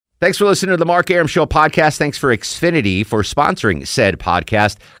Thanks for listening to the Mark Arum Show podcast. Thanks for Xfinity for sponsoring said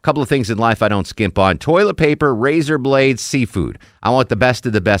podcast. A couple of things in life I don't skimp on. Toilet paper, razor blades, seafood. I want the best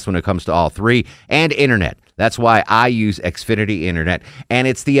of the best when it comes to all three. And internet. That's why I use Xfinity Internet. And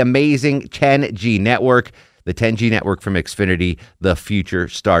it's the amazing 10G network. The 10G network from Xfinity. The future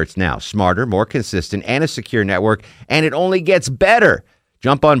starts now. Smarter, more consistent, and a secure network. And it only gets better.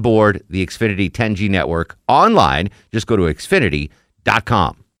 Jump on board the Xfinity 10G network online. Just go to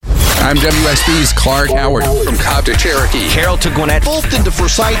Xfinity.com. I'm WSB's Clark Howard. From Cobb to Cherokee, Carroll to Gwinnett, Fulton to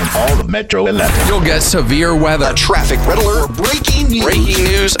Forsyth, all of Metro 11. You'll get severe weather, a traffic red alert, or breaking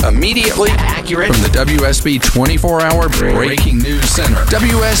news immediately accurate from the WSB 24-hour Breaking News Center.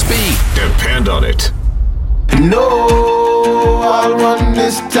 WSB. Depend on it. No, I want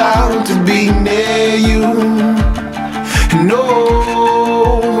this town to be near you.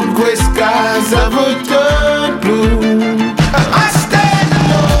 No, gray skies ever turn blue. I stand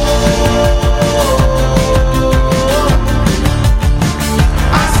alone.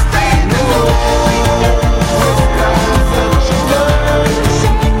 I stand alone.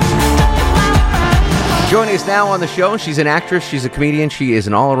 Joining us now on the show, she's an actress, she's a comedian, she is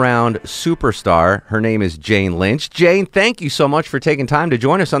an all-around superstar. Her name is Jane Lynch. Jane, thank you so much for taking time to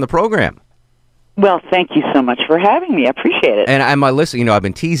join us on the program. Well, thank you so much for having me. I appreciate it. And my listen, I've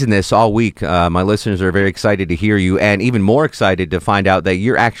been teasing this all week. My listeners are very excited to hear you, and even more excited to find out that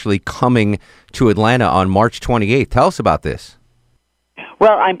you're actually coming to Atlanta on March 28th. Tell us about this.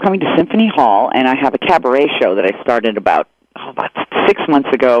 Well, I'm coming to Symphony Hall, and I have a cabaret show that I started about 6 months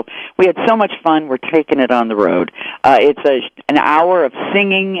ago. We had so much fun. We're taking it on the road. It's an hour of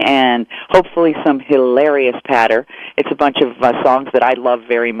singing and hopefully some hilarious patter. It's a bunch of songs that I love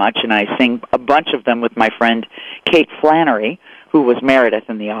very much, and I sing a bunch of them with my friend Kate Flannery, who was Meredith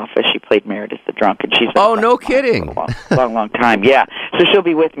in The Office. She played Meredith the drunk, and she's been no kidding, for a long time. Yeah, so she'll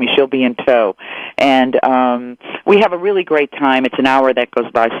be with me. She'll be in tow, and we have a really great time. It's an hour that goes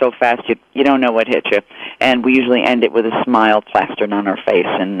by so fast you don't know what hit you, and we usually end it with a smile plastered on our face,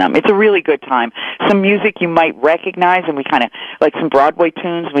 and it's a really good time. Some music you might recognize, and we kind of like some Broadway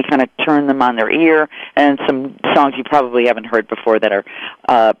tunes. We kind of turn them on their ear, and some songs you probably haven't heard before that are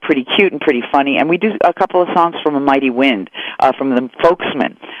pretty cute and pretty funny. And we do a couple of songs from A Mighty Wind. From the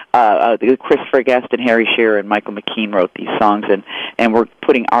Folksmen. Christopher Guest and Harry Shearer and Michael McKean wrote these songs, and we're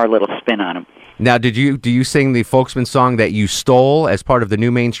putting our little spin on them. Now, do you sing the Folksmen song that you stole as part of the New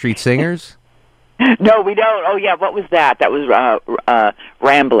Main Street Singers? No, we don't. Oh, yeah, what was that? That was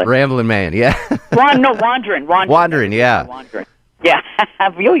Ramblin'. Ramblin' Man, yeah. Wandering. Wandering, yeah. Wandering. Yeah,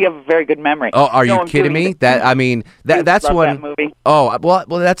 you have a very good memory. Oh, are you kidding me? That's when. That movie. Oh, well,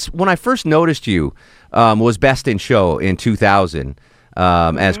 that's when I first noticed you. Was Best in Show in 2000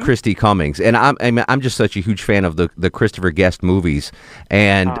 as Christy Cummings, and I'm just such a huge fan of the Christopher Guest movies,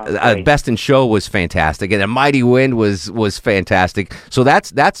 and Best in Show was fantastic, and A Mighty Wind was fantastic. So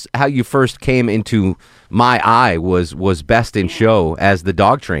that's how you first came into my eye was Best in Show as the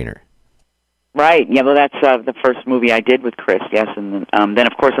dog trainer. Right. Yeah. Well, that's the first movie I did with Chris. Yes, and then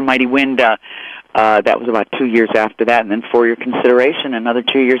of course A Mighty Wind. That was about 2 years after that, and then For Your Consideration, another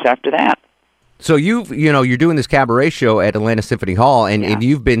 2 years after that. So you're doing this cabaret show at Atlanta Symphony Hall, and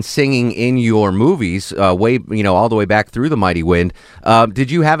you've been singing in your movies all the way back through The Mighty Wind. Did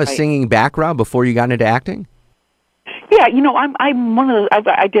you have a singing background before you got into acting? Yeah, I'm one of those.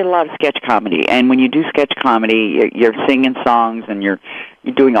 I did a lot of sketch comedy, and when you do sketch comedy, you're singing songs and you're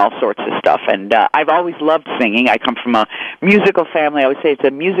doing all sorts of stuff. And I've always loved singing. I come from a musical family. I would say it's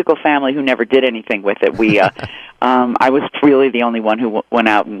a musical family who never did anything with it. We, I was really the only one who went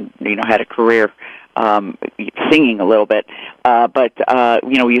out and had a career singing a little bit. But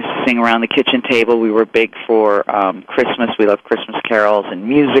we used to sing around the kitchen table. We were big for Christmas. We loved Christmas carols and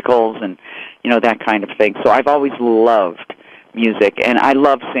musicals and that kind of thing. So I've always loved music, and I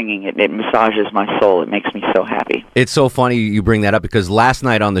love singing. It massages my soul. It makes me so happy. It's so funny you bring that up because last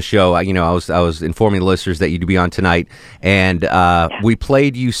night on the show, I was informing the listeners that you'd be on tonight, and we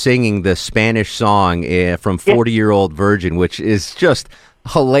played you singing the Spanish song from 40-Year-Old Virgin, which is just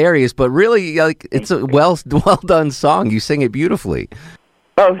hilarious, but really it's a well done song. You sing it beautifully.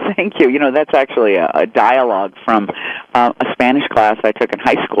 Oh, thank you. That's actually a dialogue from a Spanish class I took in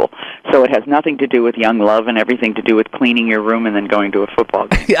high school. So it has nothing to do with young love and everything to do with cleaning your room and then going to a football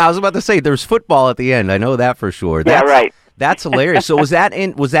game. I was about to say there's football at the end. I know that for sure. Right. That's hilarious. So was that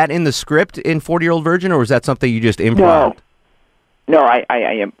in the script in 40-Year-Old Virgin, or was that something you just improvised? No,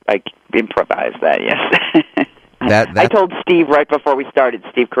 I improvised that. Yes. I told Steve right before we started,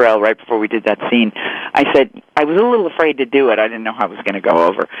 Steve Carell, right before we did that scene, I said, I was a little afraid to do it. I didn't know how I was going to go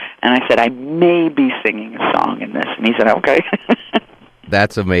over. And I said, I may be singing a song in this. And he said, okay.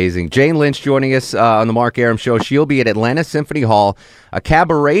 That's amazing. Jane Lynch joining us on the Mark Arum Show. She'll be at Atlanta Symphony Hall, a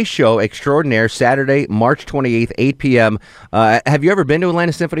cabaret show extraordinaire, Saturday, March 28th, 8 p.m. Have you ever been to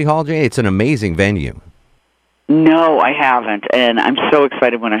Atlanta Symphony Hall, Jane? It's an amazing venue. No, I haven't, and I'm so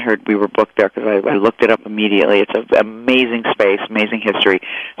excited when I heard we were booked there because I looked it up immediately. It's an amazing space, amazing history.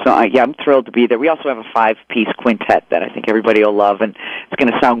 So, I'm thrilled to be there. We also have a 5-piece quintet that I think everybody will love, and it's going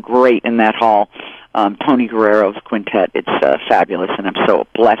to sound great in that hall. Tony Guerrero's quintet. It's fabulous, and I'm so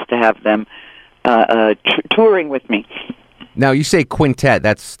blessed to have them touring with me. Now, you say quintet.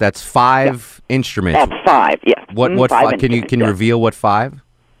 That's 5 instruments. 5, yes. What 5? Can you reveal what 5?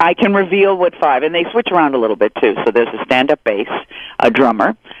 I can reveal what 5, and they switch around a little bit, too. So there's a stand-up bass, a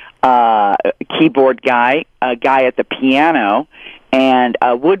drummer, a keyboard guy, a guy at the piano, and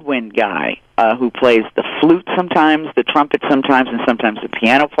a woodwind guy who plays the flute sometimes, the trumpet sometimes, and sometimes the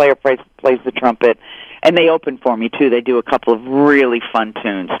piano player plays the trumpet. And they open for me, too. They do a couple of really fun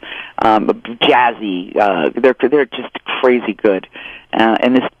tunes, jazzy. They're just crazy good.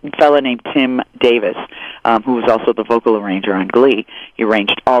 And this fella named Tim Davis, who was also the vocal arranger on Glee, he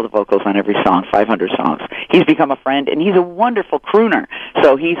arranged all the vocals on every song, 500 songs. He's become a friend, and he's a wonderful crooner.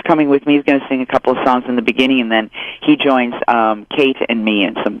 So he's coming with me. He's going to sing a couple of songs in the beginning, and then he joins Kate and me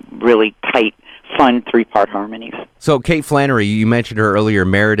in some really tight, fun 3-part harmonies. So Kate Flannery, you mentioned her earlier,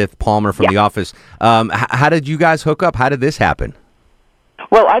 Meredith Palmer from The Office. How did you guys hook up? How did this happen?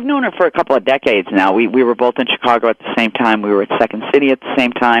 Well, I've known her for a couple of decades now. We were both in Chicago at the same time. We were at Second City at the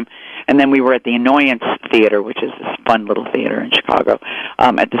same time. And then we were at the Annoyance Theater, which is this fun little theater in Chicago,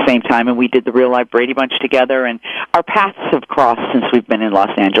 at the same time. And we did the Real Life Brady Bunch together. And our paths have crossed since we've been in Los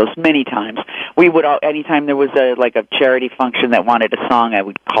Angeles many times. We would, anytime there was a charity function that wanted a song, I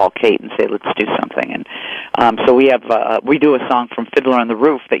would call Kate and say, let's do something. And so we do a song from Fiddler on the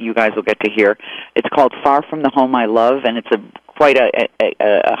Roof that you guys will get to hear. It's called Far From the Home I Love, and it's quite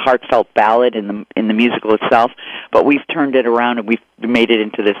a heartfelt ballad in the musical itself, but we've turned it around and we've made it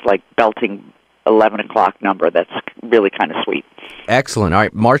into this belting 11 o'clock number that's really kind of sweet. Excellent. All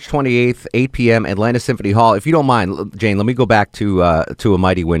right, March 28th, 8 p.m., Atlanta Symphony Hall. If you don't mind, Jane, let me go back to A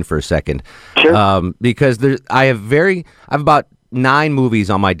Mighty Wind for a second. Sure. Because I have about 9 movies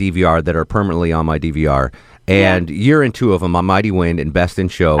on my DVR that are permanently on my DVR. And you're in 2 of them, A Mighty Wind and Best in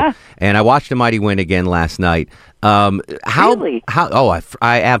Show. And I watched A Mighty Wind again last night. Really?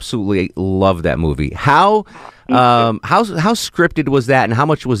 I absolutely love that movie. How scripted was that, and how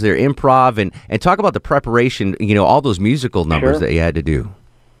much was there improv? And talk about the preparation, all those musical numbers that you had to do.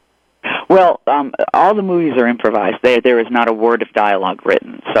 Well, all the movies are improvised. There is not a word of dialogue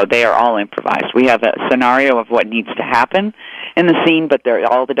written, so they are all improvised. We have a scenario of what needs to happen in the scene, but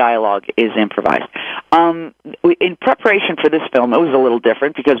all the dialogue is improvised. In preparation for this film, it was a little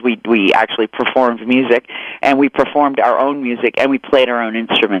different because we actually performed music, and we performed our own music, and we played our own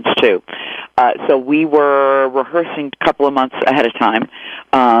instruments, too. So we were rehearsing a couple of months ahead of time,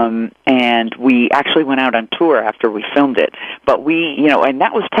 and we actually went out on tour after we filmed it. But and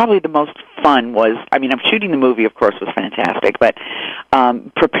that was probably the most fun shooting the movie, of course, was fantastic, but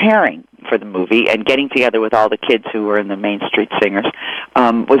preparing for the movie and getting together with all the kids who were in the Main Street Singers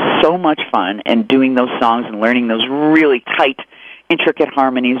was so much fun, and doing those songs and learning those really tight, intricate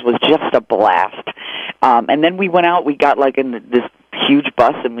harmonies was just a blast. And then we went out, we got in this huge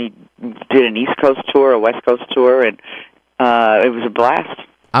bus, and we did an East Coast tour, a West Coast tour, and it was a blast.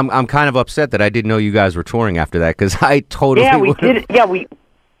 I'm kind of upset that I didn't know you guys were touring after that, because I totally did. Yeah,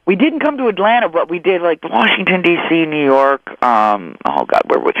 we didn't come to Atlanta, but we did Washington D.C., New York.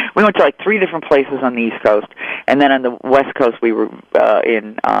 Where we went to 3 different places on the East Coast, and then on the West Coast we were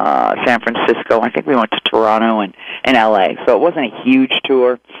in San Francisco. I think we went to Toronto and L.A. So it wasn't a huge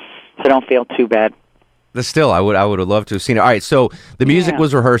tour, so don't feel too bad. But still, I would have loved to have seen it. All right, so the music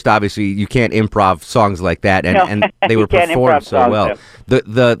was rehearsed. Obviously, you can't improv songs like that, and they were performed so well.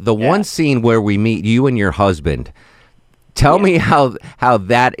 The one scene where we meet you and your husband. Tell me how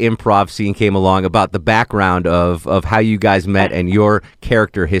that improv scene came along, about the background of how you guys met and your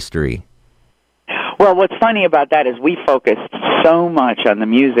character history. Well, what's funny about that is we focused so much on the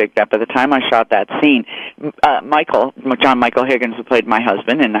music that by the time I shot that scene, John Michael Higgins, who played my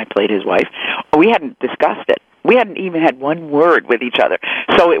husband, and I played his wife, we hadn't discussed it. We hadn't even had one word with each other.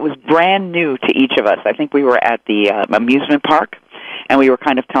 So it was brand new to each of us. I think we were at the amusement park, and we were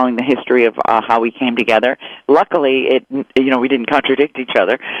kind of telling the history of how we came together. Luckily, we didn't contradict each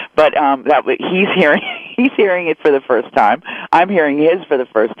other, but he's hearing it for the first time. I'm hearing his for the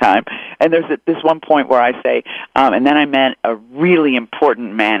first time, and there's this one point where I say, and then I met a really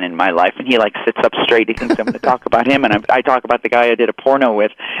important man in my life, and he sits up straight. He thinks I'm going to talk about him, and I talk about the guy I did a porno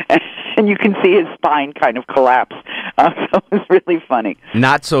with, and you can see his spine kind of collapse. So it was really funny.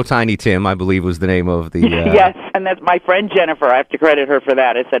 Not So Tiny Tim, I believe, was the name of the... Yes, and that's my friend Jennifer. I have to credit her for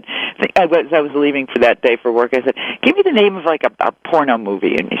that. I said, I was leaving for that day for work, I said, give me the name of a porno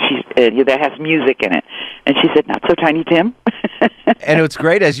movie and that has music in it. And she said, Not So Tiny Tim. And it's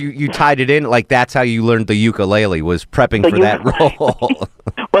great as you tied it in, that's how you learned the ukulele, was prepping for that role.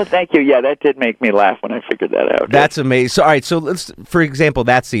 Well, thank you. Yeah, that did make me laugh when I figured that out. That's amazing. So, all right, so let's, for example,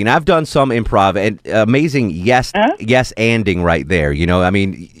 that scene. I've done some improv, and amazing yes-anding right there. You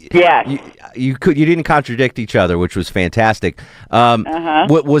didn't contradict each other, which was fantastic.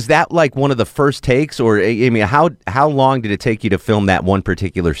 Was that one of the first takes, or how long did it take you to film that one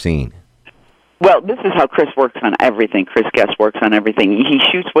particular scene? Well, this is how Chris works on everything. Chris Guest works on everything. He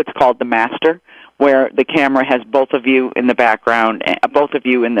shoots what's called the master, where the camera has both of you in the background, both of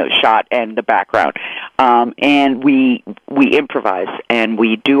you in the shot and the background, and we improvise and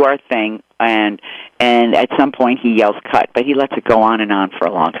we do our thing. And at some point he yells cut, but he lets it go on and on for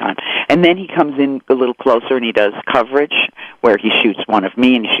a long time. And then he comes in a little closer and he does coverage, where he shoots one of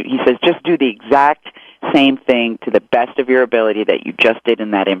me and he says, just do the exact same thing to the best of your ability that you just did in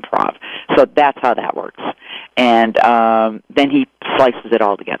that improv. So that's how that works. And then he slices it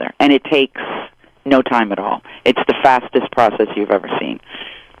all together. And it takes no time at all. It's the fastest process you've ever seen.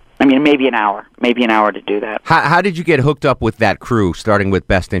 I mean, maybe an hour to do that. How did you get hooked up with that crew, starting with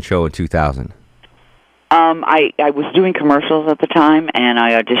Best in Show in 2000? I was doing commercials at the time, and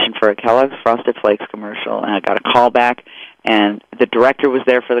I auditioned for a Kellogg's Frosted Flakes commercial, and I got a call back, and the director was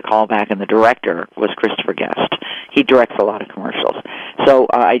there for the callback, and the director was Christopher Guest. He directs a lot of commercials. So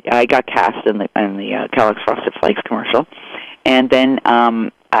I got cast in the Kellogg's Frosted Flakes commercial, and then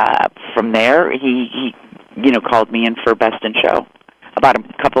from there he called me in for Best in Show about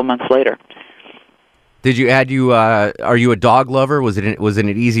a couple of months later. Are you a dog lover? Was it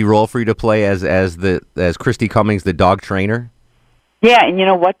an easy role for you to play as Christy Cummings, the dog trainer? Yeah, and you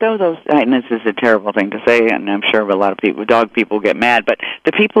know what though? And this is a terrible thing to say, and I'm sure a lot of dog people get mad, but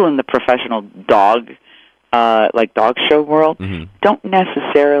the people in the professional dog show world don't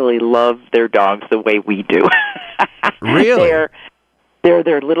necessarily love their dogs the way we do. Really? They're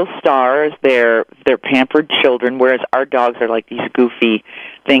their little stars. They're pampered children, whereas our dogs are like these goofy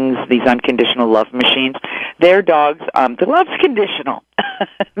things, these unconditional love machines. Their dogs, the love's conditional.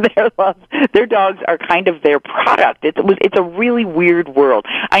 Their dogs are kind of their product. It's a really weird world.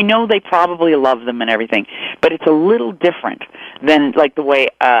 I know they probably love them and everything, but it's a little different than the way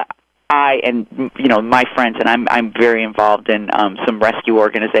I and my friends, and I'm very involved in some rescue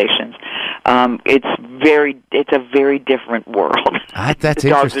organizations. It's a very different world. That's the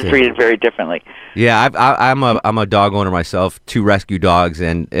dogs interesting. are treated very differently. Yeah, I'm a dog owner myself, 2 rescue dogs,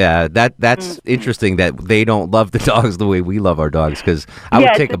 and that's interesting that they don't love the dogs the way we love our dogs. Because I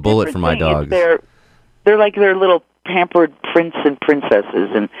would take a bullet for my dogs. They're like their little pampered prince and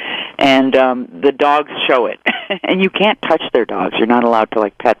princesses, and the dogs show it. And you can't touch their dogs. You're not allowed to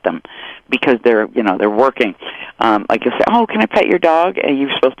pet them because they're working. You say, "Oh, can I pet your dog?" And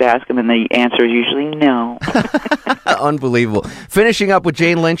you're supposed to ask them, and the answer is usually no. Unbelievable. Finishing up with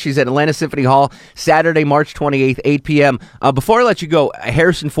Jane Lynch. She's at Atlanta Symphony Hall Saturday, March 28th, 8 p.m. Before I let you go,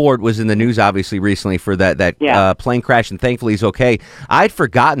 Harrison Ford was in the news obviously recently for that plane crash, and thankfully he's okay. I'd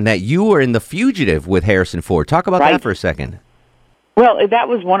forgotten that you were in The Fugitive with Harrison Ford. Talk about that for a second. Well, that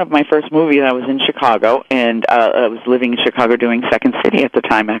was one of my first movies. I was in Chicago, and I was living in Chicago doing Second City at the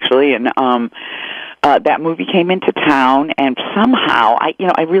time, actually, and that movie came into town, and somehow,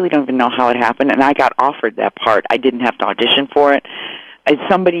 I really don't even know how it happened, and I got offered that part. I didn't have to audition for it.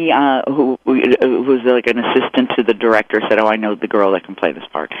 Somebody who was like an assistant to the director said, "Oh, I know the girl that can play this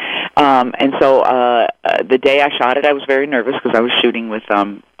part." And so the day I shot it, I was very nervous because I was shooting with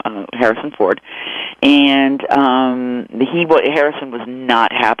Harrison Ford, and Harrison was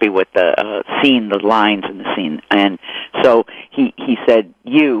not happy with the scene, the lines in the scene, and so he said,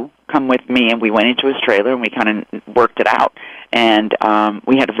 "You come with me," and we went into his trailer and we kind of worked it out, and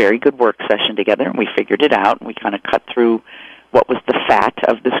we had a very good work session together, and we figured it out, and we kind of cut through what was the fat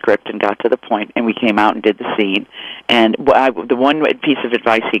of the script and got to the point, and we came out and did the scene. And the one piece of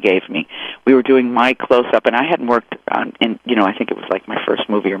advice he gave me, we were doing my close-up, and I hadn't worked on, I think it was like my first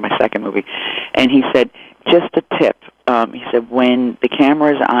movie or my second movie, and he said, just a tip, he said, when the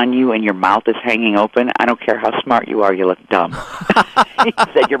camera is on you and your mouth is hanging open, I don't care how smart you are, you look dumb. He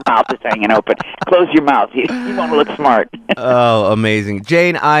said, your mouth is hanging open. Close your mouth. You want to look smart. Oh, amazing.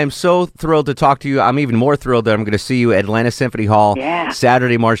 Jane, I'm so thrilled to talk to you. I'm even more thrilled that I'm going to see you at Atlanta Symphony Hall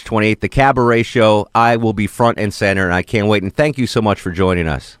Saturday, March 28th, the Cabaret Show. I will be front and center, and I can't wait. And thank you so much for joining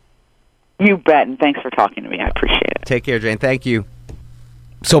us. You bet, and thanks for talking to me. I appreciate it. Take care, Jane. Thank you.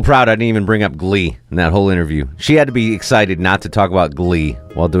 So proud I didn't even bring up Glee in that whole interview. She had to be excited not to talk about Glee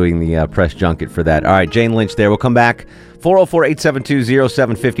while doing the press junket for that. All right, Jane Lynch there. We'll come back.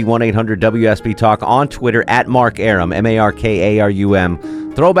 404-872-0750, 1-800-WSB Talk, on Twitter, at Mark Arum,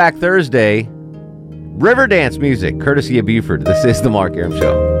 MarkArum. Throwback Thursday, Riverdance music, courtesy of Buford. This is The Mark Arum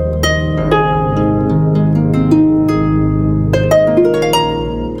Show.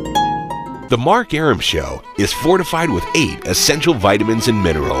 The Mark Arum Show is fortified with 8 essential vitamins and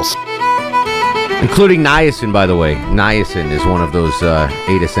minerals, including niacin, by the way. Niacin is one of those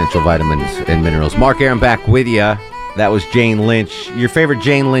 8 essential vitamins and minerals. Mark Arum back with you. That was Jane Lynch. Your favorite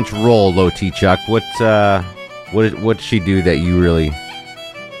Jane Lynch role, Low T Chuck. What did she do that you really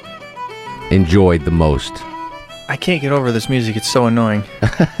enjoyed the most? I can't get over this music. It's so annoying.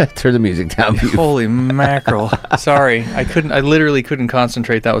 Turn the music down. Holy mackerel. Sorry. I literally couldn't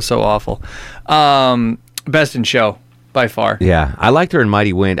concentrate. That was so awful. Best in Show, by far. Yeah. I liked her in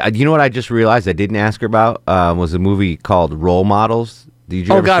Mighty Wind. You know what I just realized I didn't ask her about? Was a movie called Role Models. Did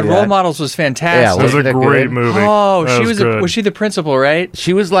you ever see Role that? Models was fantastic. Yeah, it was a great movie. Oh, that was she the principal, right?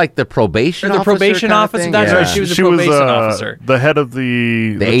 She was like the probation officer. The probation officer. That's right. She was the probation officer. The head of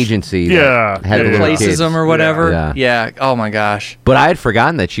the agency. Yeah. Had the places them or whatever. Yeah. Oh my gosh. But I had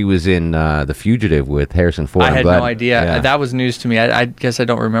forgotten that she was in The Fugitive with Harrison Ford. I had no idea. That was news to me. I guess I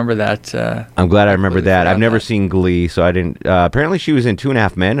don't remember that. I'm glad I remember that. I've never seen Glee, so I didn't. Apparently, she was in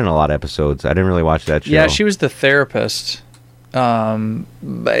 2.5 Men in a lot of episodes. I didn't really watch that show. Yeah, she was the therapist. I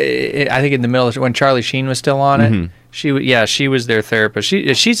think in the middle when Charlie Sheen was still on it, she was their therapist.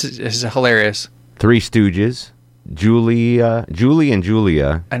 She's hilarious. Three Stooges, Julie and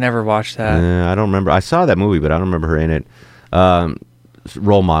Julia. I never watched that. I don't remember. I saw that movie, but I don't remember her in it.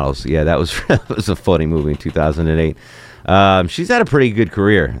 Role Models. Yeah, that was a funny movie in 2008. She's had a pretty good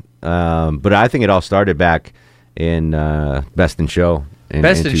career, but I think it all started back in Best in Show.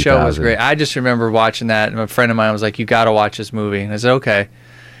 Best in Show was great. I just remember watching that, and a friend of mine was like, "You got to watch this movie." And I said, "Okay."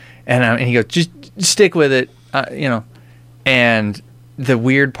 And he goes, "Just stick with it, And the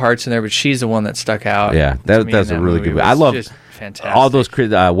weird parts in there, but she's the one that stuck out. Yeah, that's a really good movie. I love fantastic. All those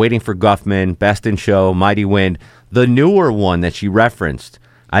Waiting for Guffman, Best in Show, Mighty Wind. The newer one that she referenced,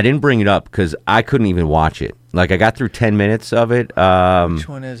 I didn't bring it up because I couldn't even watch it. Like I got through 10 minutes of it. Which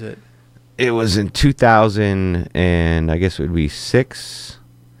one is it? It was in 2000, and I guess it would be 6.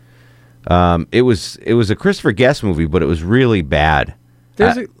 It was a Christopher Guest movie, but it was really bad.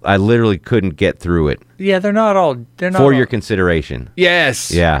 I literally couldn't get through it. Yeah, they're not all. For your consideration.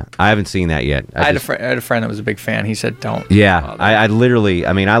 Yes. Yeah, I haven't seen that yet. I had a friend that was a big fan. He said, "Don't." Yeah, I literally.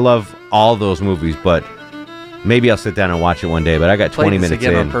 I mean, I love all those movies, but maybe I'll sit down and watch it one day. But I got 20 minutes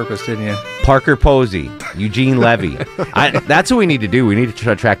in. On purpose, didn't you? Parker Posey, Eugene Levy. That's what we need to do. We need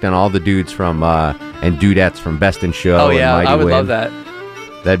to track down all the dudes from and dudettes from Best in Show. Oh yeah, and Mighty I would Wind. love that.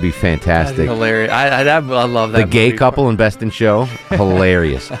 That'd be fantastic. That'd be hilarious. I love that. The gay couple in Best in Show,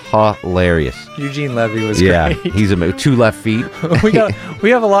 hilarious, hilarious. Eugene Levy was great. He's 2 left feet.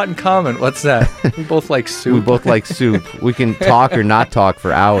 we have a lot in common. What's that? We both like soup. We both like soup. We can talk or not talk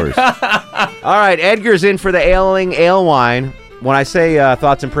for hours. All right, Edgar's in for the ailing ale wine. When I say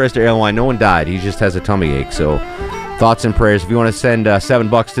thoughts and prayers to ale wine, no one died. He just has a tummy ache. So thoughts and prayers. If you want to send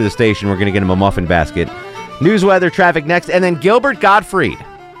 $7 to the station, we're going to get him a muffin basket. News, weather, traffic next, and then Gilbert Gottfried.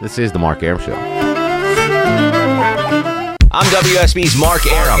 This is the Mark Arum Show. I'm WSB's Mark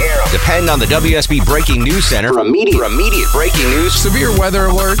Arum. Depend on the WSB Breaking News Center for immediate breaking news, severe weather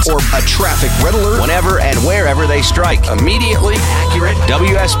alerts, or a traffic red alert whenever and wherever they strike. Immediately accurate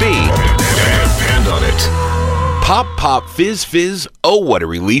WSB. Depend on it. Pop, pop, fizz, fizz. Oh, what a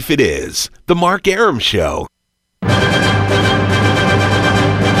relief it is. The Mark Arum Show.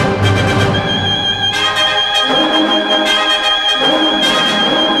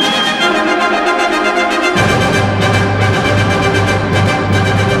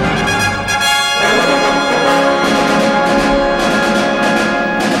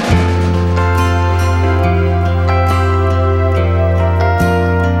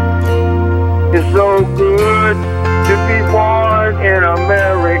 It's so good to be born in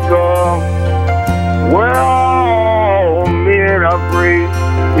America, where all men are free.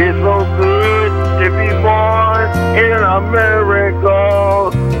 It's so good to be born in America,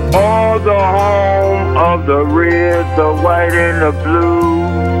 all the home of of the red, the white, and the blue.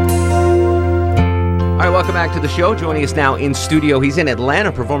 All right, welcome back to the show. Joining us now in studio, he's in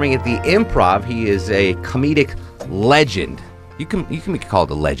Atlanta performing at the Improv. He is a comedic legend. You can be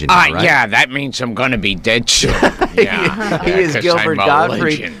called a legend, right? Yeah, that means I'm going to be dead soon. Yeah, he is Gilbert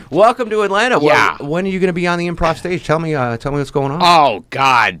Gottfried. Welcome to Atlanta. Yeah. When are you going to be on the Improv stage? Tell me what's going on. Oh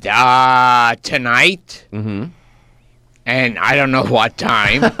God, tonight. Mm-hmm. And I don't know what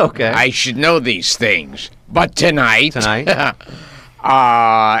time. Okay. I should know these things, but tonight.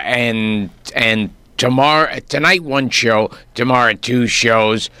 And tomorrow. Tonight 1 show. Tomorrow 2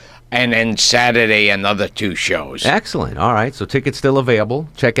 shows. And then Saturday, another 2 shows. Excellent. All right. So tickets still available.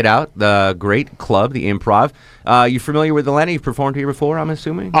 Check it out. The great club, the Improv. You familiar with Atlanta? You've performed here before, I'm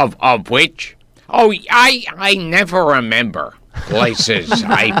assuming? Of which? Oh, I never remember places.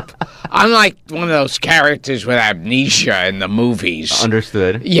 I'm like one of those characters with amnesia in the movies.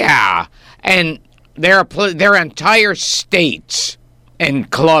 Understood. Yeah. And there are entire states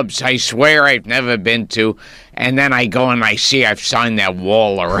and clubs I swear I've never been to, and then I go and I see I've signed that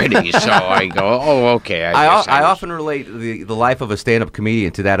wall already, so I go, oh, okay. I often relate the life of a stand-up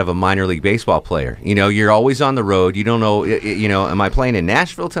comedian to that of a minor league baseball player. You know, you're always on the road. You don't know, am I playing in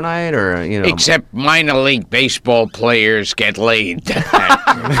Nashville tonight or, Except minor league baseball players get laid. That's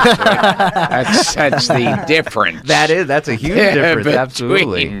the difference. That's a huge difference,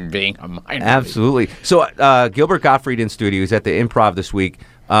 absolutely. Between being a minor league. Absolutely. So Gilbert Gottfried in studio is at the Improv this week.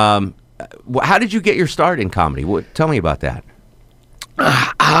 How did you get your start in comedy? Tell me about that.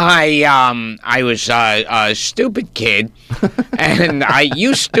 I was a stupid kid, and I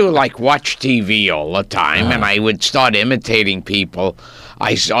used to watch TV all the time, and I would start imitating people.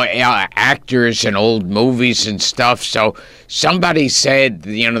 I saw actors in old movies and stuff. So somebody said,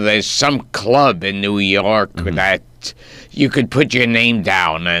 there's some club in New York that you could put your name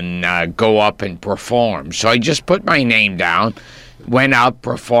down and go up and perform. So I just put my name down. Went out,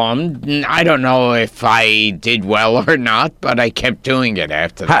 performed. I don't know if I did well or not, but I kept doing it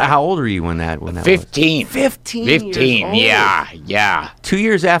after that. How old were you when that 15. was? 15 yeah. 2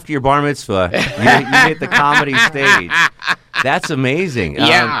 years after your bar mitzvah, you hit the comedy stage. That's amazing.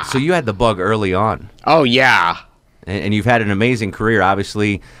 Yeah. So you had the bug early on. Oh, yeah. And you've had an amazing career,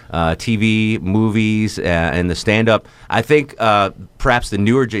 obviously, TV, movies, and the stand-up. I think perhaps the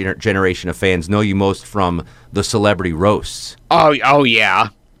newer generation of fans know you most from the celebrity roasts. Oh yeah.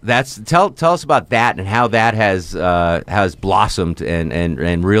 Tell us about that and how that has blossomed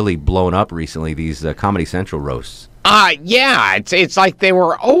and really blown up recently. These Comedy Central roasts. Yeah, it's like they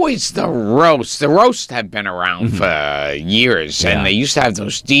were always the roasts. The roasts have been around for years, and they used to have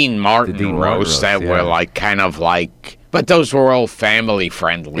those Dean Martin roasts that were but those were all family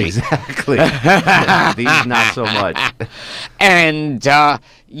friendly. Exactly. These not so much. And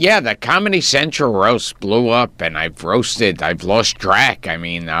the Comedy Central roast blew up, and I've lost track. I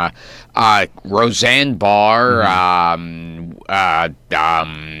mean, Roseanne Barr,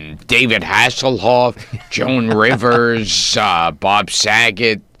 David Hasselhoff, Joan Rivers, Bob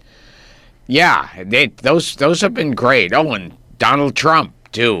Saget. Yeah, those have been great. Oh, and Donald Trump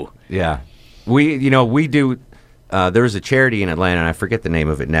too. Yeah, we do. There was a charity in Atlanta, and I forget the name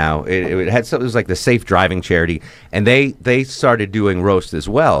of it now. It had something. It was like the Safe Driving Charity, and they started doing roasts as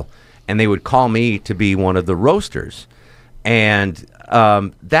well. And they would call me to be one of the roasters, and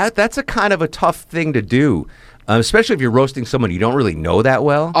that's a kind of a tough thing to do, especially if you're roasting someone you don't really know that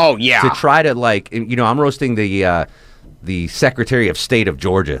well. Oh yeah. To try to I'm roasting the Secretary of State of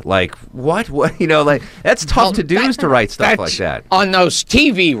Georgia. Like, what? That's tough to do, is to write stuff like that. On those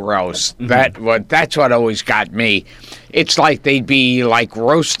TV roasts, that's what always got me. It's like they'd be like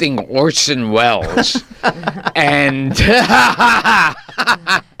roasting Orson Welles. And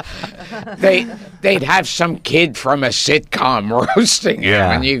they'd have some kid from a sitcom roasting him.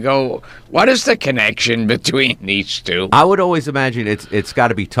 And you go, what is the connection between these two? I would always imagine it's got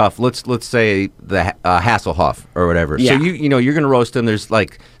to be tough. Let's say the Hasselhoff or whatever. Yeah. So you're going to roast him. There's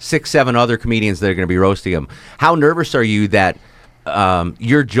like 6-7 other comedians that are going to be roasting him. How nervous are you that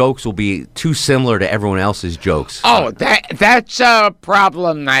your jokes will be too similar to everyone else's jokes? Oh, that's a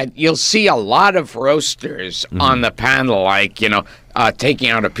problem that you'll see a lot of roasters on the panel, taking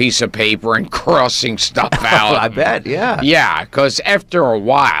out a piece of paper and crossing stuff out. I bet, yeah. Yeah, because after a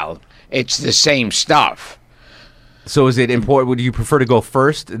while, it's the same stuff. So is it important? Would you prefer to go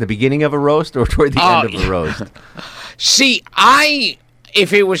first at the beginning of a roast or toward the end of a roast? See,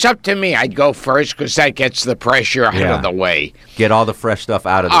 if it was up to me, I'd go first because that gets the pressure out of the way. Get all the fresh stuff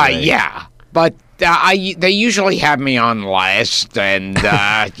out of the way. Yeah. but they usually have me on last, and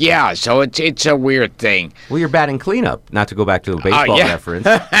yeah, so it's a weird thing. Well, you're batting cleanup, not to go back to the baseball yeah. reference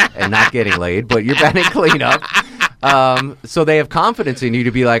and not getting laid, but you're batting cleanup. So they have confidence in you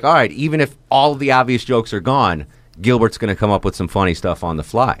to be like, all right, even if all the obvious jokes are gone, Gilbert's going to come up with some funny stuff on the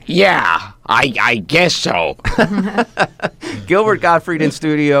fly. Yeah, I guess so. Gilbert Gottfried in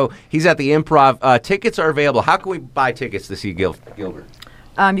studio. He's at the Improv. Tickets are available. How can we buy tickets to see Gilbert?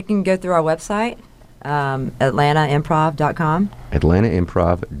 You can go through our website, atlantaimprov.com.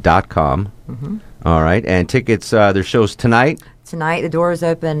 atlantaimprov.com. Mm-hmm. All right. And tickets, there's shows tonight. Tonight, the doors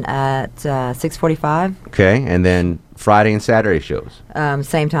open at 6:45. Okay. And then Friday and Saturday shows.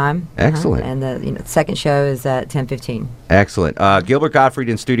 Same time. Excellent. And the second show is at 10:15. Excellent. Gilbert Gottfried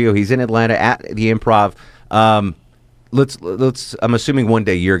in studio. He's in Atlanta at the Improv. Let's. I'm assuming one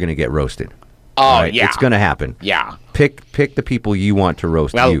day you're going to get roasted. Oh, right? yeah. It's going to happen. Yeah. Pick the people you want to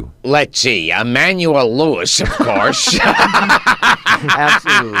roast you. Let's see. Emmanuel Lewis, of course.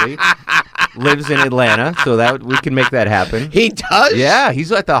 Absolutely. Lives in Atlanta, so that we can make that happen. He does? Yeah,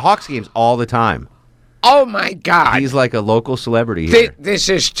 he's at the Hawks games all the time. Oh, my God. He's like a local celebrity here. This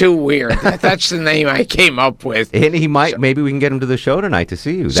is too weird. That's the name I came up with. And he might, maybe we can get him to the show tonight to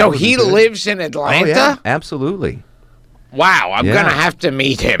see you. So he lives in Atlanta? Oh, yeah, absolutely. Wow, I'm going to have to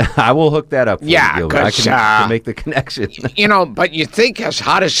meet him. I will hook that up for you, Gilbert. I because can make the connection. But you think as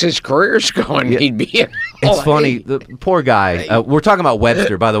hot as his career's going, he'd be in It's LA. funny. The poor guy. We're talking about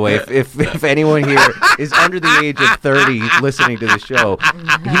Webster, by the way. If anyone here is under the age of 30 listening to the show,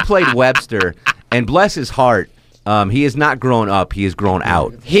 he played Webster, and bless his heart, he has not grown up. He has grown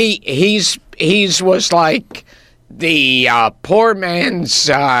out. He's was like the poor man's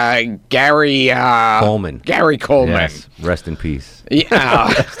Gary Coleman. Gary Coleman. Yes. Rest in peace.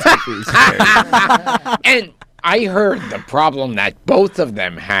 Yeah. And I heard the problem that both of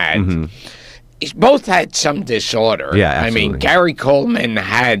them had. Mm-hmm. Both had some disorder. Yeah, I mean, absolutely. Gary Coleman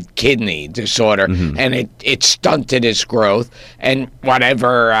had kidney disorder, Mm-hmm. and it stunted his growth, and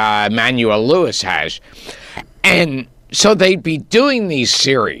whatever Emmanuel Lewis has. And so they'd be doing these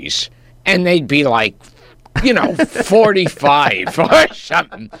series, and they'd be like, 45 or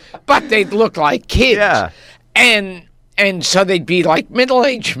something, but they'd look like kids. Yeah. And so they'd be like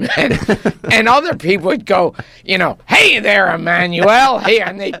middle-aged men, and other people would go, hey there, Emmanuel, hey,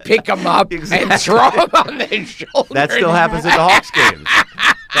 and they'd pick them up and throw them on their shoulder. That still happens at the Hawks games.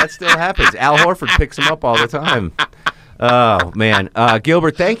 That still happens. Al Horford picks him up all the time. Oh, man.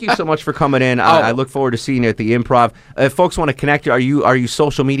 Gilbert, thank you so much for coming in. I look forward to seeing you at the Improv. If folks want to connect you, are you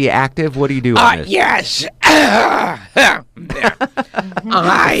social media active? What do you do on this? Yes.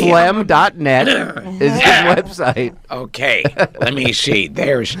 Phlegm.net is his website. Okay, let me see.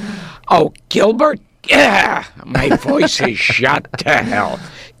 There's, Gilbert. My voice is shot to hell.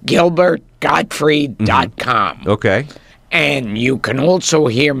 GilbertGottfried.com. Mm-hmm. Okay. And you can also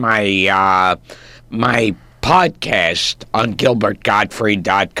hear my my podcast on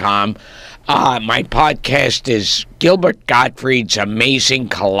GilbertGottfried.com. My podcast is Gilbert Gottfried's Amazing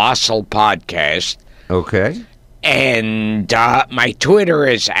Colossal Podcast. Okay. And my Twitter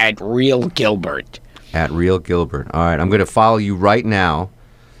is at Real Gilbert. At Real Gilbert. All right. I'm going to follow you right now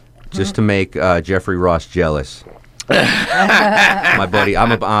just to make Jeffrey Ross jealous. My buddy.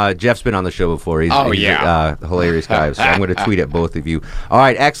 Jeff's been on the show before. He's a hilarious guy. So I'm going to tweet at both of you. All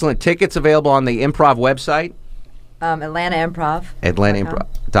right. Excellent. Tickets available on the Improv website. Atlanta Improv.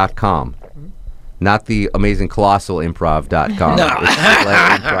 AtlantaImprov.com. Not the amazing colossal improv.com. No. It's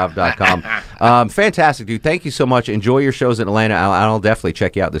AtlantaImprov.com. Fantastic, dude. Thank you so much. Enjoy your shows in Atlanta. I'll definitely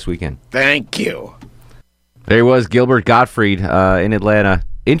check you out this weekend. Thank you. There he was, Gilbert Gottfried in Atlanta.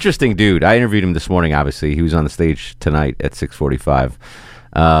 Interesting dude. I interviewed him this morning, obviously. He was on the stage tonight at 6:45.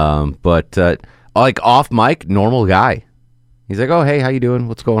 But like off mic, normal guy. He's like, oh, hey, how you doing?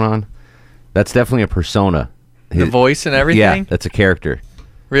 What's going on? That's definitely a persona. The voice and everything? Yeah, that's a character.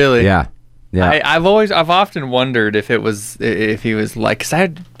 Really? Yeah. Yeah. I've often wondered if he was like, because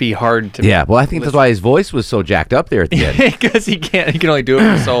that'd be hard to. Yeah, well, I think that's why his voice was so jacked up there at the end. Because he can only do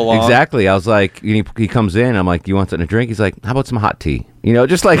it for so long. Exactly. I was like, he comes in. I'm like, you want something to drink? He's like, how about some hot tea?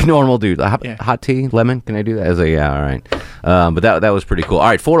 Just like normal dude. Hot tea, lemon. Can I do that? I was like, yeah, all right. But that was pretty cool. All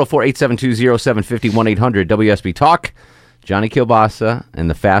right, 404-872-0750 1-800-WSB Talk. Johnny Kilbasa and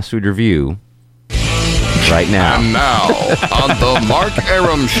the Fast Food Review. Right now. And now, on the Mark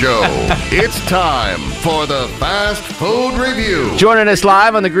Arum Show, it's time for the Fast Food Review. Joining us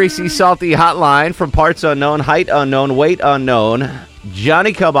live on the Greasy Salty Hotline from parts unknown, height unknown, weight unknown,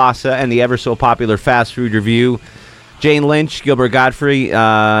 Johnny Kilbasa and the ever so popular Fast Food Review. Jane Lynch, Gilbert Gottfried,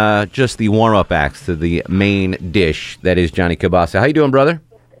 just the warm-up acts to the main dish that is Johnny Kilbasa. How you doing, brother?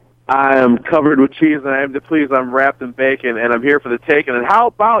 I am covered with cheese, and I am pleased I'm wrapped in bacon, and I'm here for the taking. And how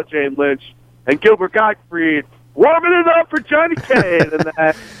about James Lynch and Gilbert Gottfried warming it up for Johnny K? And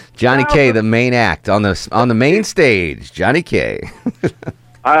that. Johnny K, the main act on the main stage. Johnny K.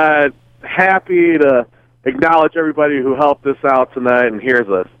 Happy to acknowledge everybody who helped us out tonight, and here's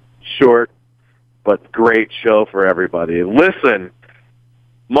a short but great show for everybody. Listen,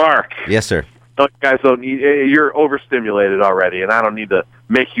 Mark. Yes, sir. You guys don't need. You're overstimulated already, and I don't need to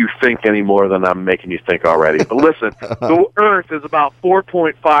make you think any more than I'm making you think already. But listen, the Earth is about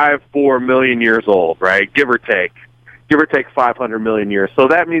 4.54 million years old, right? Give or take 500 million years. So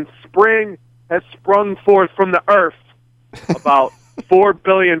that means spring has sprung forth from the Earth about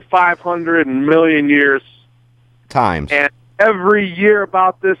 4.5 billion years times. And every year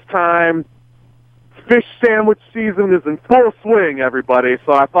about this time, fish sandwich season is in full swing, everybody.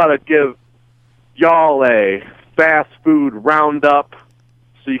 So I thought I'd give y'all a fast food roundup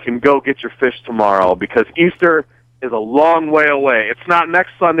so you can go get your fish tomorrow, because Easter is a long way away. It's not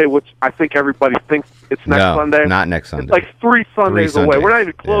next Sunday, which I think everybody thinks it's next Sunday. Not next Sunday. It's like 3 Sundays away. We're not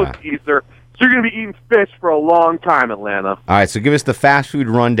even close to Easter, so you're going to be eating fish for a long time, Atlanta. All right, so give us the fast food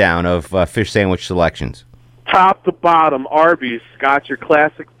rundown of fish sandwich selections. Top to bottom, Arby's got your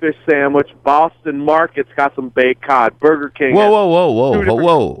classic fish sandwich. Boston Market's got some baked cod. Burger King.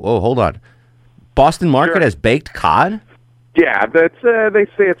 Whoa, hold on. Boston Market has baked cod? Yeah, that's they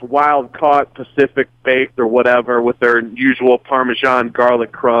say it's wild caught, Pacific baked or whatever, with their usual Parmesan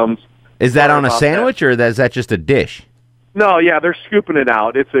garlic crumbs. Is that on a sandwich, or is that just a dish? No, yeah, they're scooping it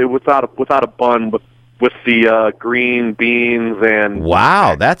out. It's without a bun, with the green beans and.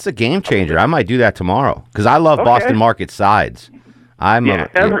 Wow, that's a game changer. I might do that tomorrow because I love Boston Market sides.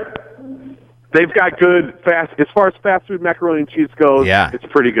 They've got good as far as fast food macaroni and cheese goes. Yeah, it's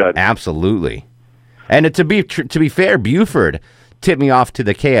pretty good. Absolutely. And to be fair, Buford tipped me off to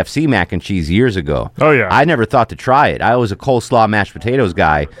the KFC mac and cheese years ago. Oh, yeah. I never thought to try it. I was a coleslaw mashed potatoes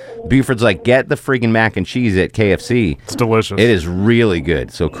guy. Buford's like, get the friggin' mac and cheese at KFC. It's delicious. It is really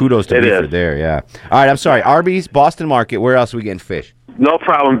good. So kudos to Buford there, yeah. All right, I'm sorry. Arby's, Boston Market, where else are we getting fish? No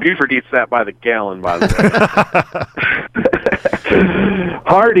problem. Buford eats that by the gallon, by the way.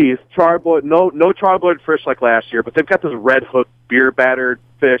 Hardee's, charbroiled, no charbroiled fish like last year, but they've got this Red Hook beer battered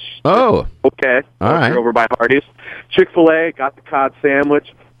fish. Oh. Okay. All right. Over by Hardee's. Chick-fil-A got the cod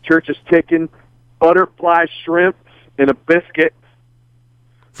sandwich. Church's Chicken, butterfly shrimp, and a biscuit.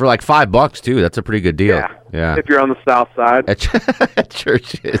 For like $5 too. That's a pretty good deal. Yeah. If you're on the south side. At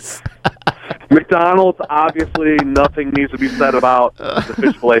Church's. McDonald's, obviously, nothing needs to be said about the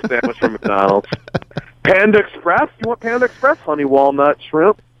fish fillet sandwich from McDonald's. Panda Express. You want Panda Express? Honey walnut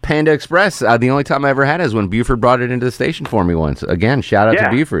shrimp. Panda Express. The only time I ever had it is when Buford brought it into the station for me once. Again, shout out to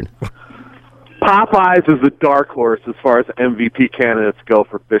Buford. Popeyes is the dark horse as far as MVP candidates go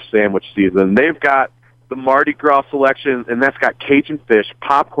for fish sandwich season. They've got the Mardi Gras selection, and that's got Cajun fish,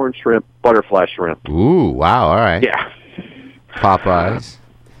 popcorn shrimp, butterfly shrimp. Ooh, wow, all right. Yeah. Popeyes.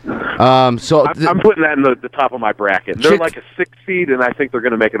 So I'm putting that in the top of my bracket. They're like a 6 seed, and I think they're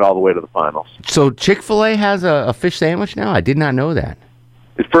going to make it all the way to the finals. So Chick-fil-A has a fish sandwich now? I did not know that.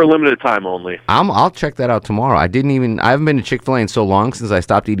 It's for a limited time only. I'll check that out tomorrow. I haven't been to Chick-fil-A in so long since I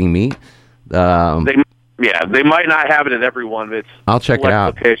stopped eating meat. They might not have it at every one. It's I'll check it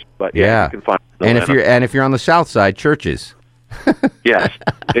out. Location, but you can find it. And if you're on the south side, Church's. Yes,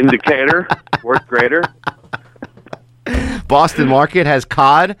 Indicator, Worth Greater. Boston Market has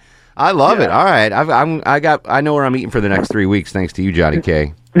cod. I love it. All right, I know where I'm eating for the next 3 weeks, thanks to you, Johnny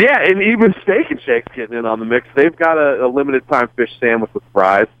K. Yeah, and even Steak and Shake's getting in on the mix. They've got a limited time fish sandwich with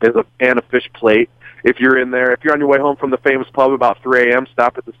fries and a fish plate. If you're in there, if you're on your way home from the famous pub about 3 a.m.,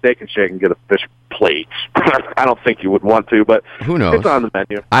 stop at the Steak and Shake and get a fish plate. I don't think you would want to, but who knows? It's on the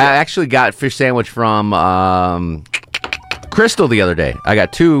menu. I actually got fish sandwich from Crystal the other day. I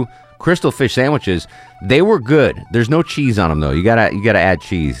got 2 Crystal fish sandwiches. They were good. There's no cheese on them though. You gotta add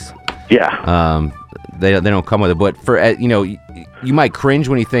cheese. Yeah. They don't come with it, but for you might cringe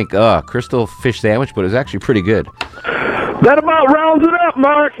when you think, Crystal fish sandwich, but it was actually pretty good. That about rounds it up,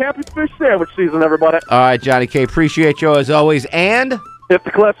 Mark. Happy fish sandwich season, everybody. All right, Johnny K. Appreciate you as always. And if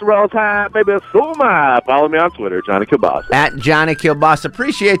the cholesterol's high, baby, so am I. Follow me on Twitter, Johnny Kilbasa. At Johnny Kilbasa.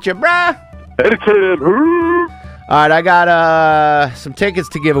 Appreciate you, bruh. Anytime. All right, I got some tickets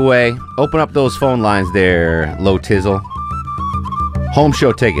to give away. Open up those phone lines there, Low Tizzle. Home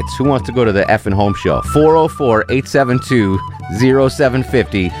show tickets. Who wants to go to the effing home show?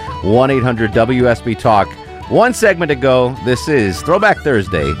 404-872-0750, 1-800-WSB Talk. One segment to go. This is Throwback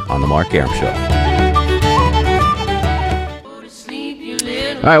Thursday on The Mark Arum Show.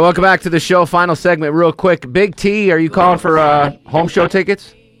 All right, welcome back to the show. Final segment real quick. Big T, are you calling for home show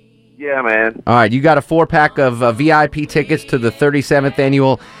tickets? Yeah, man. All right, you got a 4-pack of VIP tickets to the 37th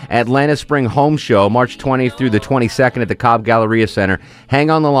annual Atlanta Spring Home Show, March 20th through the 22nd at the Cobb Galleria Center. Hang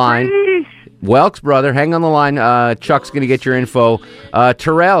on the line. Welks, brother, hang on the line. Chuck's going to get your info.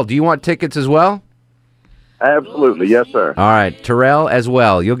 Terrell, do you want tickets as well? Absolutely. Yes, sir. All right, Terrell as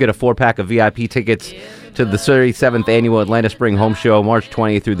well. You'll get a 4-pack of VIP tickets to the 37th annual Atlanta Spring Home Show, March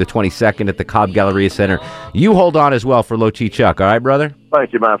 20th through the 22nd at the Cobb Galleria Center. You hold on as well for Low Chi Chuck, all right, brother?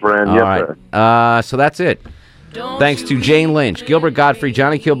 Thank you, my friend. All yes, right. sir. So that's it. Thanks to Jane Lynch, Gilbert Godfrey,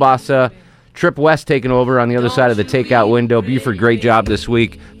 Johnny Kilbasa, Trip West taking over on the other side of the takeout window. Buford, great job this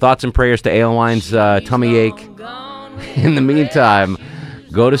week. Thoughts and prayers to Alewine's tummy ache. In the meantime,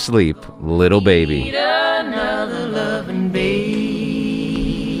 go to sleep, little baby.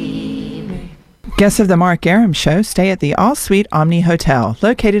 Guests of the Mark Arum Show stay at the All Suite Omni Hotel,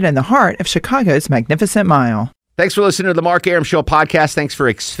 located in the heart of Chicago's Magnificent Mile. Thanks for listening to the Mark Arum Show podcast. Thanks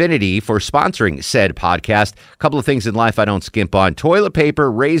for Xfinity for sponsoring said podcast. A couple of things in life I don't skimp on. Toilet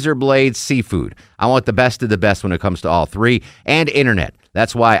paper, razor blades, seafood. I want the best of the best when it comes to all three. And internet.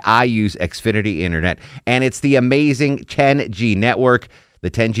 That's why I use Xfinity Internet. And it's the amazing 10G network. The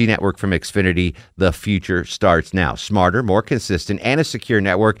 10G network from Xfinity, the future starts now. Smarter, more consistent, and a secure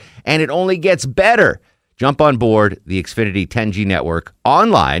network, and it only gets better. Jump on board the Xfinity 10G network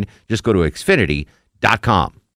online. Just go to Xfinity.com.